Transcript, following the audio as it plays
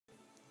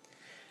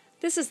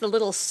This is the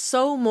little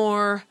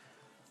SewMor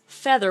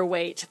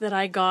Featherweight that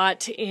I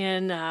got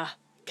in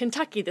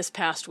Kentucky this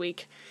past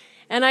week.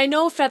 And I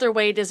know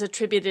Featherweight is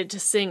attributed to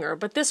Singer,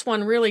 but this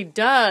one really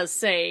does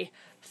say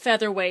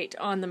Featherweight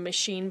on the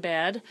machine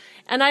bed.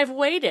 And I've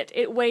weighed it.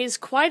 It weighs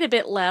quite a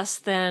bit less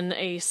than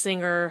a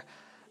Singer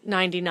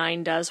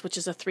 99 does, which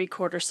is a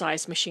 3/4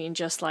 size machine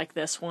just like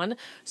this one.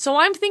 So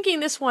I'm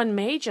thinking this one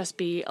may just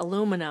be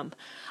aluminum.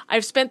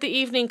 I've spent the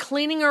evening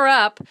cleaning her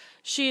up.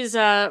 She's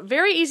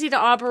very easy to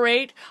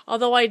operate,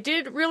 although I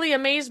did really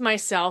amaze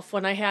myself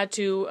when I had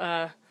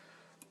to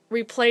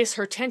replace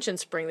her tension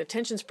spring. The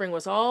tension spring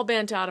was all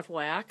bent out of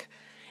whack,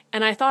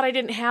 and I thought I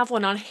didn't have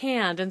one on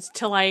hand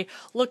until I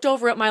looked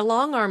over at my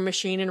long arm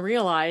machine and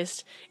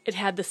realized it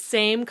had the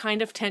same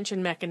kind of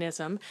tension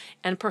mechanism,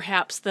 and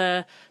perhaps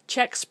the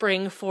check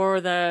spring for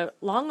the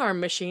long arm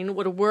machine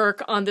would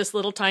work on this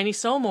little tiny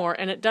SewMor,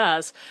 and it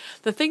does.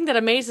 The thing that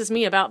amazes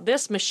me about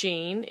this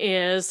machine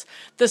is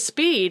the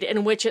speed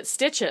in which it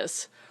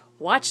stitches.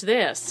 Watch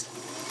this.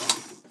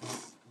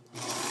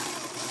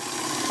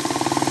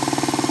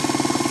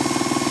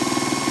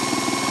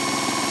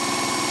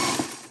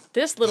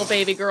 This little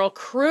baby girl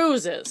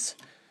cruises.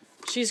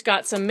 She's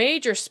got some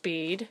major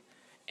speed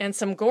and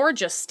some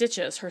gorgeous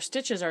stitches. Her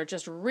stitches are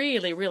just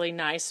really, really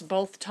nice,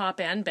 both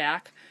top and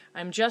back.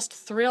 I'm just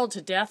thrilled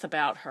to death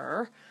about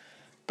her.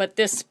 But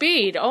this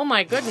speed, oh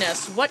my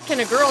goodness, what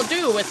can a girl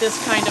do with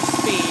this kind of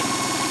speed?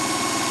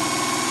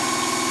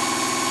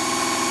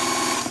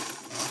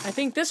 I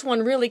think this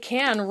one really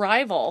can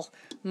rival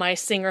my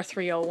Singer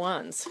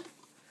 301s.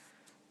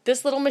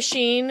 This little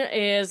machine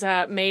is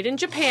made in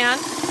Japan.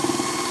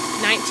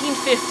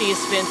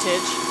 1950s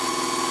vintage,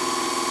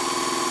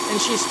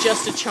 and she's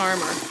just a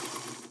charmer.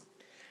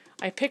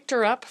 I picked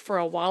her up for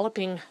a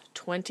walloping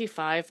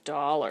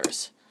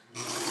 $25.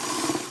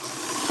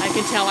 I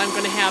can tell I'm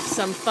going to have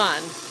some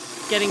fun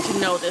getting to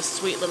know this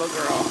sweet little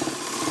girl.